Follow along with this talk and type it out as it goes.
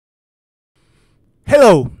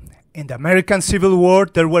So, in the American Civil War,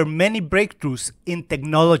 there were many breakthroughs in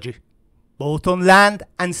technology, both on land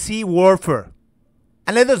and sea warfare.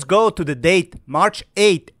 And let us go to the date, March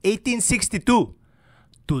 8, 1862,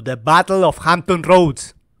 to the Battle of Hampton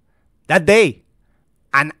Roads. That day,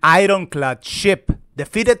 an ironclad ship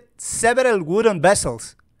defeated several wooden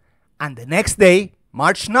vessels, and the next day,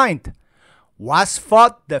 March 9th, was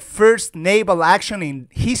fought the first naval action in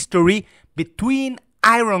history between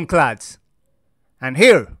ironclads. And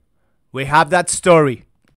here, we have that story.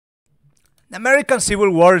 The American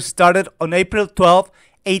Civil War started on April 12,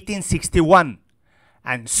 1861,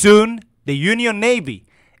 and soon the Union Navy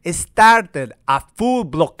started a full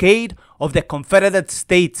blockade of the Confederate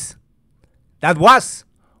States. That was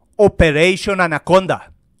Operation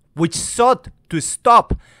Anaconda, which sought to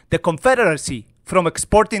stop the Confederacy from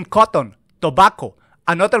exporting cotton, tobacco,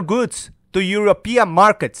 and other goods to European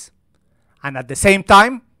markets, and at the same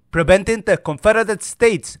time preventing the Confederate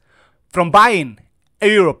States from buying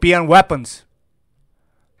European weapons.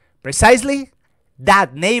 Precisely,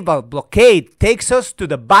 that naval blockade takes us to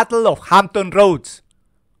the Battle of Hampton Roads.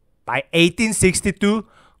 By 1862,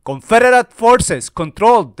 Confederate forces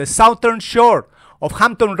controlled the southern shore of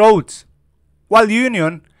Hampton Roads, while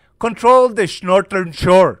Union controlled the northern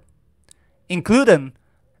shore, including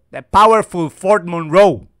the powerful Fort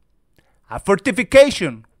Monroe, a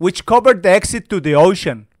fortification which covered the exit to the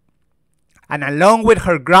ocean. And along with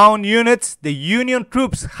her ground units, the Union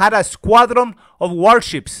troops had a squadron of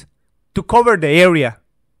warships to cover the area.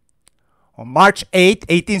 On March 8,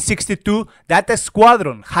 1862, that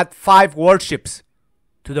squadron had 5 warships.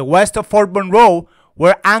 To the west of Fort Monroe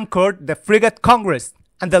were anchored the frigate Congress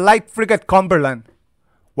and the light frigate Cumberland,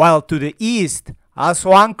 while to the east,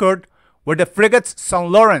 also anchored, were the frigates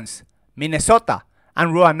St. Lawrence, Minnesota,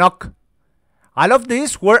 and Roanoke. All of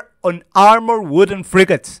these were unarmored wooden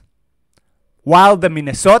frigates, while the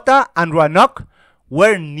Minnesota and Roanoke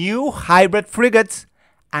were new hybrid frigates,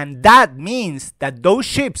 and that means that those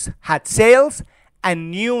ships had sails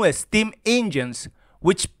and new steam engines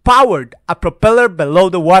which powered a propeller below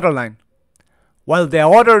the waterline, while the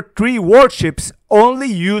other 3 warships only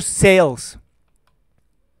used sails.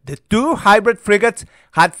 The 2 hybrid frigates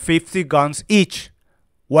had 50 guns each,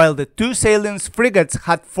 while the 2 sailing frigates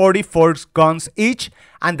had 44 guns each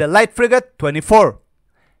and the light frigate 24.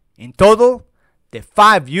 In total, the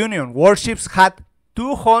 5 Union warships had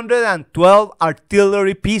 212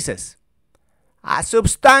 artillery pieces, a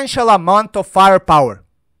substantial amount of firepower.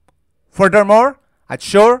 Furthermore, at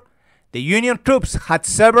shore, the Union troops had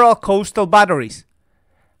several coastal batteries,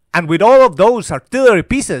 and with all of those artillery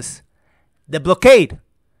pieces, the blockade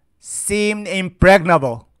seemed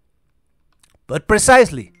impregnable. But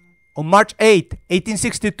precisely on March 8,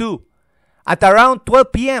 1862, at around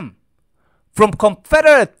 12 p.m., from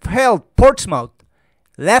Confederate-held Portsmouth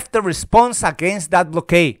left a response against that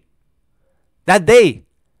blockade. That day,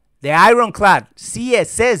 the ironclad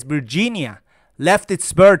CSS Virginia left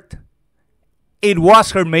its berth. It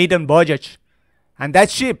was her maiden voyage, and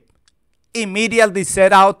that ship immediately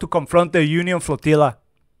set out to confront the Union flotilla.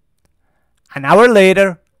 An hour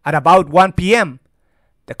later, at about 1 p.m.,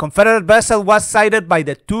 the Confederate vessel was sighted by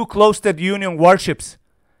the 2 closest Union warships,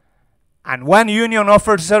 and one Union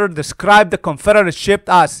officer described the Confederate ship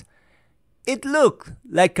as, "It looked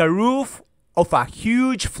like a roof of a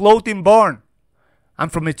huge floating barn,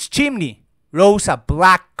 and from its chimney rose a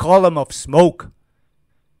black column of smoke."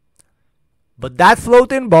 But that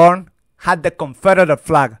floating barn had the Confederate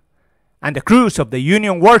flag, and the crews of the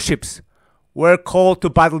Union warships were called to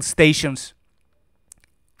battle stations.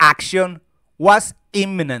 Action was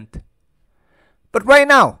imminent. But right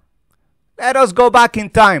now, let us go back in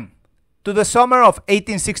time to the summer of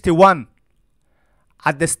 1861.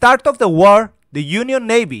 At the start of the war, the Union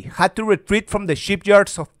Navy had to retreat from the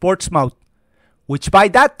shipyards of Portsmouth, which by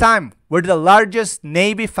that time were the largest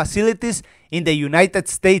Navy facilities in the United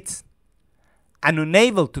States. And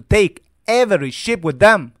unable to take every ship with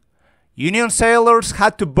them, Union sailors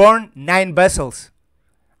had to burn 9 vessels,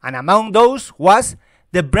 and among those was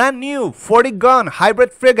the brand new 40-gun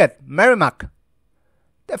hybrid frigate Merrimac.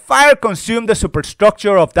 The fire consumed the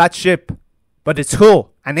superstructure of that ship, but its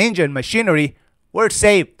hull and engine machinery were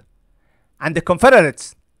saved, and the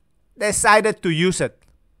Confederates decided to use it.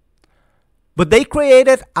 But they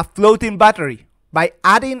created a floating battery by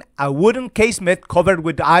adding a wooden casemate covered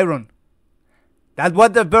with iron. That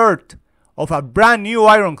was the birth of a brand new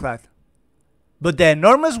ironclad. But the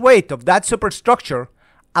enormous weight of that superstructure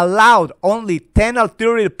allowed only 10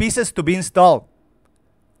 artillery pieces to be installed.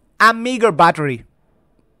 A meager battery.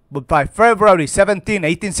 But by February 17,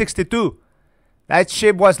 1862, that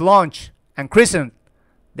ship was launched and christened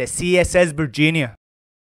the CSS Virginia.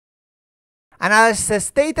 And as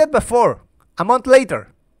stated before, a month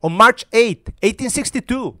later, on March 8,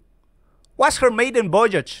 1862, was her maiden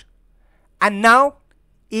voyage, and now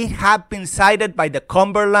it had been sighted by the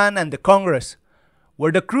Cumberland and the Congress,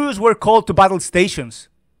 where the crews were called to battle stations.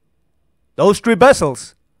 Those three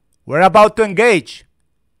vessels were about to engage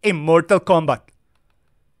in mortal combat.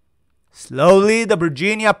 Slowly the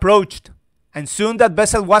Virginia approached, and soon that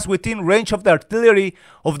vessel was within range of the artillery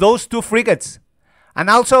of those two frigates, and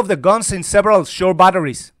also of the guns in several shore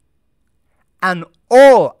batteries. And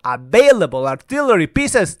all available artillery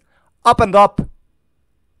pieces opened up.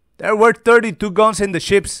 There were 32 guns in the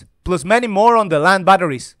ships, plus many more on the land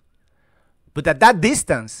batteries. But at that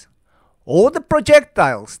distance, all the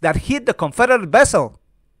projectiles that hit the Confederate vessel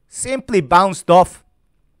simply bounced off.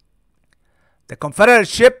 The Confederate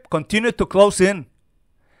ship continued to close in,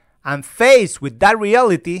 and faced with that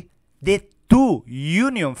reality, the two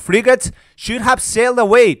Union frigates should have sailed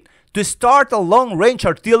away to start a long-range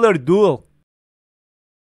artillery duel.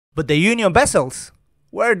 But the Union vessels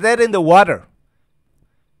were dead in the water,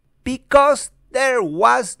 because there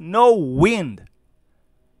was no wind.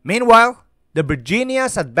 Meanwhile, the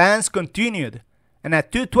Virginia's advance continued, and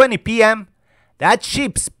at 2:20 p.m., that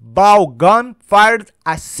ship's bow gun fired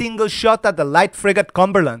a single shot at the light frigate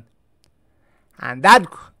Cumberland, and that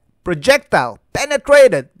projectile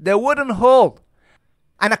penetrated the wooden hull,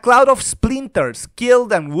 and a cloud of splinters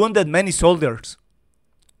killed and wounded many soldiers.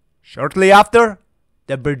 Shortly after,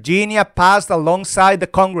 the Virginia passed alongside the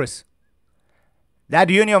Congress. That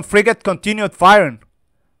Union frigate continued firing,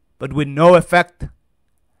 but with no effect.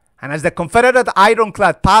 And as the Confederate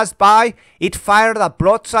ironclad passed by, it fired a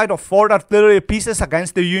broadside of 4 artillery pieces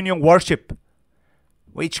against the Union warship,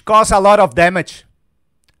 which caused a lot of damage.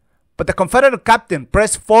 But the Confederate captain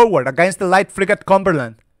pressed forward against the light frigate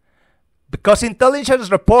Cumberland, because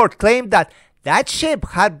intelligence report claimed that that ship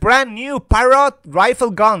had brand new Parrott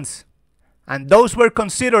rifle guns, and those were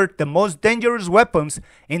considered the most dangerous weapons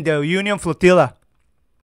in the Union flotilla.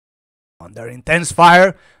 Under intense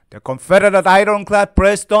fire, the Confederate ironclad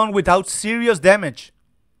pressed on without serious damage.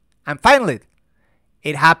 And finally,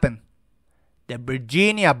 it happened. The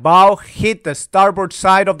Virginia bow hit the starboard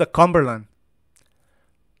side of the Cumberland.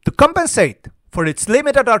 To compensate for its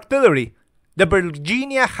limited artillery, the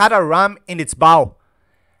Virginia had a ram in its bow,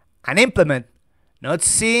 an implement not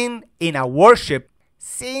seen in a warship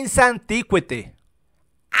since antiquity.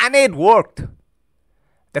 And it worked.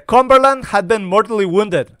 The Cumberland had been mortally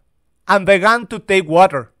wounded and began to take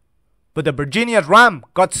water, but the Virginia's ram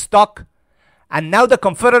got stuck, and now the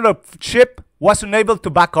Confederate ship was unable to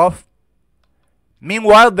back off.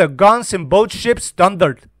 Meanwhile, the guns in both ships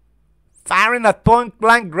thundered. Firing at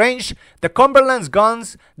point-blank range, the Cumberland's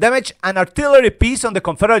guns damaged an artillery piece on the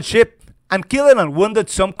Confederate ship and killed and wounded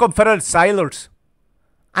some Confederate sailors,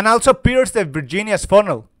 and also pierced the Virginia's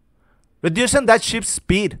funnel, reducing that ship's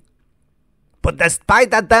speed. But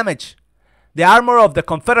despite that damage, the armor of the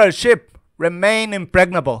Confederate ship remained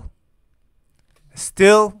impregnable.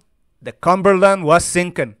 Still, the Cumberland was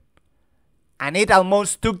sinking, and it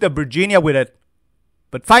almost took the Virginia with it.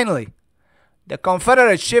 But finally, the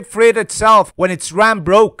Confederate ship freed itself when its ram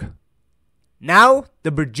broke. Now,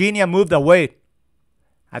 the Virginia moved away.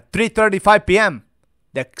 At 3:35 p.m.,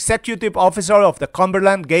 the executive officer of the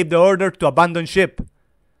Cumberland gave the order to abandon ship.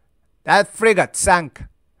 That frigate sank,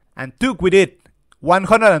 and took with it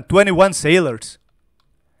 121 sailors.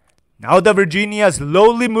 Now the Virginia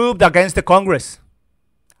slowly moved against the Congress.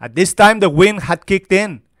 At this time, the wind had kicked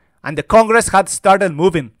in, and the Congress had started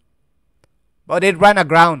moving. But it ran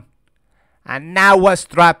aground, and now was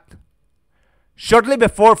trapped. Shortly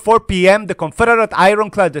before 4 p.m., the Confederate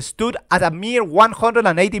ironclad stood at a mere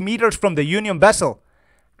 180 meters from the Union vessel,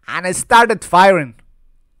 and it started firing.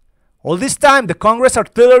 All this time, the Congress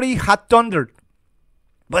artillery had thundered,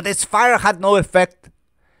 but its fire had no effect.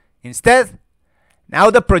 Instead, now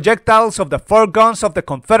the projectiles of the 4 guns of the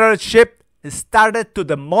Confederate ship started to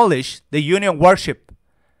demolish the Union warship.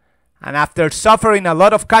 And after suffering a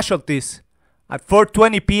lot of casualties, at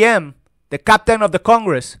 4:20 p.m., the captain of the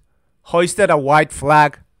Congress hoisted a white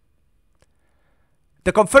flag.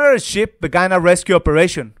 The Confederate ship began a rescue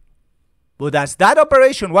operation. But as that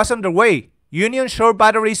operation was underway, Union shore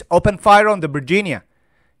batteries opened fire on the Virginia,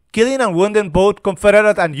 killing and wounding both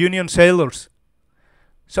Confederate and Union sailors.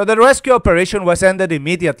 So the rescue operation was ended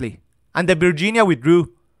immediately, and the Virginia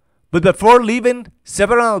withdrew. But before leaving,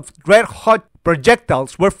 several red-hot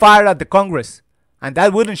projectiles were fired at the Congress, and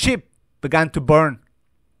that wooden ship began to burn.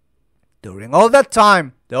 During all that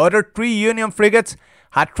time, the other 3 Union frigates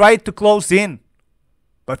had tried to close in.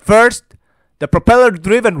 But first, the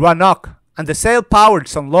propeller-driven Roanoke and the sail-powered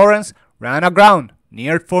St. Lawrence ran aground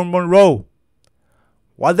near Fort Monroe,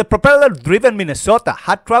 while the propeller-driven Minnesota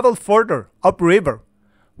had traveled further upriver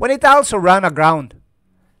when it also ran aground.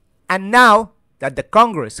 And now that the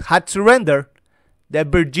Congress had surrendered, the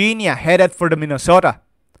Virginia headed for the Minnesota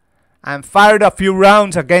and fired a few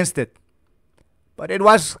rounds against it. But it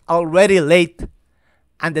was already late,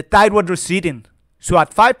 and the tide was receding, so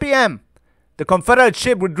at 5 p.m., the Confederate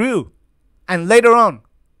ship withdrew and later on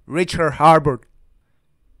reached her harbor.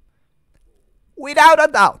 Without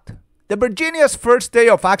a doubt, the Virginia's first day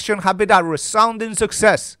of action had been a resounding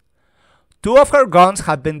success. 2 of her guns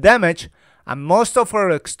had been damaged and most of her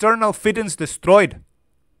external fittings destroyed,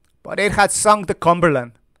 but it had sunk the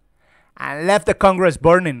Cumberland and left the Congress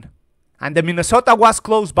burning, and the Minnesota was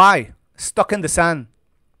close by, stuck in the sand.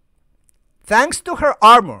 Thanks to her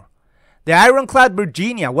armor, the ironclad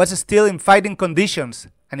Virginia was still in fighting conditions,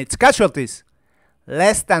 and its casualties,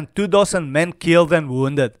 less than 24 men killed and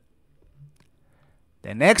wounded.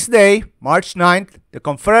 The next day, March 9th, the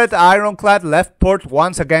Confederate ironclad left port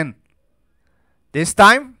once again. This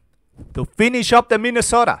time, to finish up the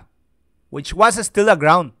Minnesota, which was still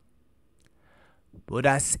aground. But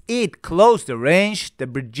as it closed the range, the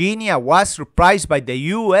Virginia was surprised by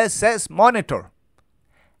the USS Monitor,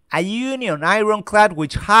 a Union ironclad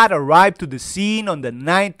which had arrived to the scene on the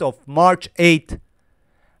night of March 8th.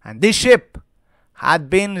 And this ship had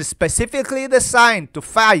been specifically designed to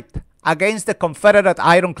fight against the Confederate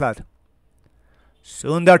ironclad.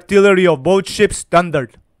 Soon the artillery of both ships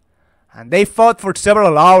thundered, and they fought for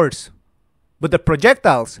several hours, but the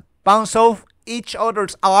projectiles bounced off each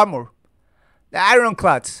other's armor. The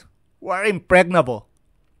ironclads were impregnable.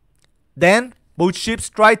 Then both ships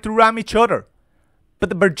tried to ram each other, but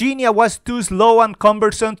the Virginia was too slow and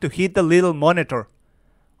cumbersome to hit the little Monitor.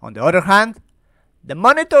 On the other hand, the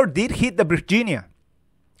Monitor did hit the Virginia,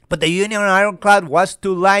 but the Union ironclad was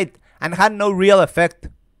too light and had no real effect.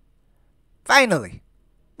 Finally,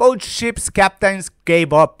 both ships' captains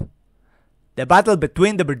gave up. The battle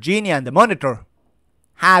between the Virginia and the Monitor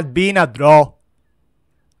had been a draw.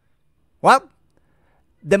 Well,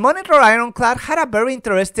 the Monitor ironclad had a very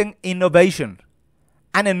interesting innovation.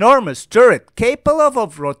 An enormous turret capable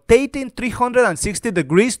of rotating 360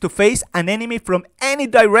 degrees to face an enemy from any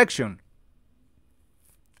direction.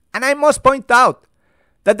 And I must point out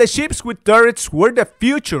that the ships with turrets were the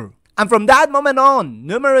future, and from that moment on,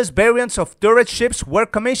 numerous variants of turret ships were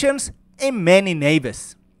commissioned in many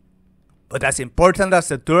navies. But as important as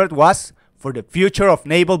the turret was for the future of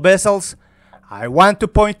naval vessels, I want to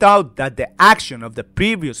point out that the action of the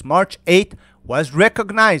previous March 8 was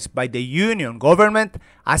recognized by the Union government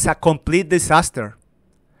as a complete disaster.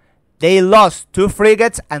 They lost 2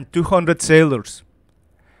 frigates and 200 sailors.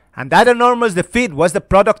 And that enormous defeat was the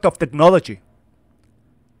product of technology.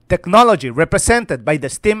 Technology represented by the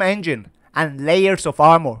steam engine and layers of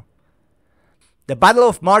armor. The Battle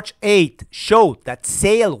of March 8 showed that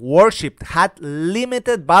sail warships had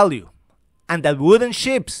limited value, and that wooden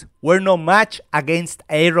ships were no match against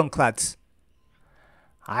ironclads.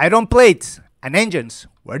 Iron plates and engines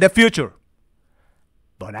were the future.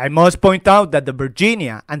 But I must point out that the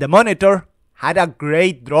Virginia and the Monitor had a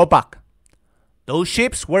great drawback. Those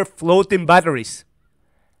ships were floating batteries,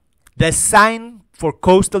 designed for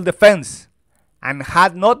coastal defense, and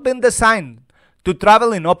had not been designed to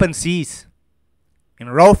travel in open seas. In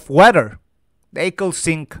rough weather, they could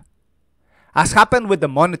sink, as happened with the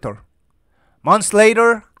Monitor. Months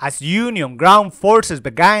later, as Union ground forces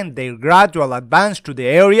began their gradual advance to the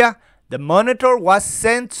area, the Monitor was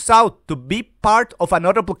sent south to be part of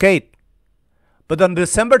another blockade. But on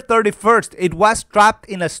December 31st, it was trapped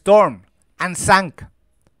in a storm and sank.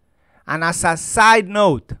 And as a side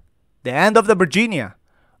note, the end of the Virginia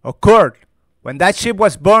occurred when that ship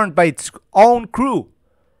was burned by its own crew,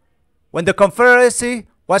 when the Confederacy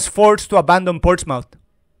was forced to abandon Portsmouth.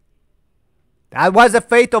 That was the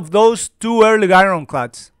fate of those 2 early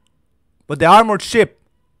ironclads, but the armored ship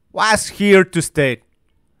was here to stay.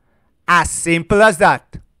 As simple as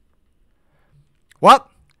that. Well,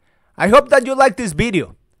 I hope that you liked this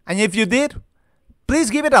video, and if you did, please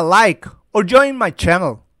give it a like or join my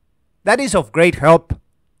channel. That is of great help.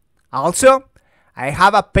 Also, I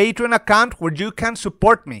have a Patreon account where you can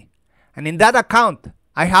support me, and in that account,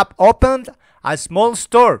 I have opened a small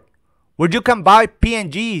store where you can buy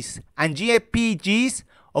PNGs and JPGs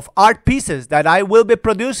of art pieces that I will be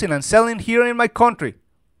producing and selling here in my country,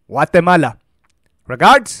 Guatemala.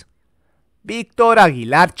 Regards, Victor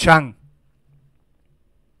Aguilar-Chang.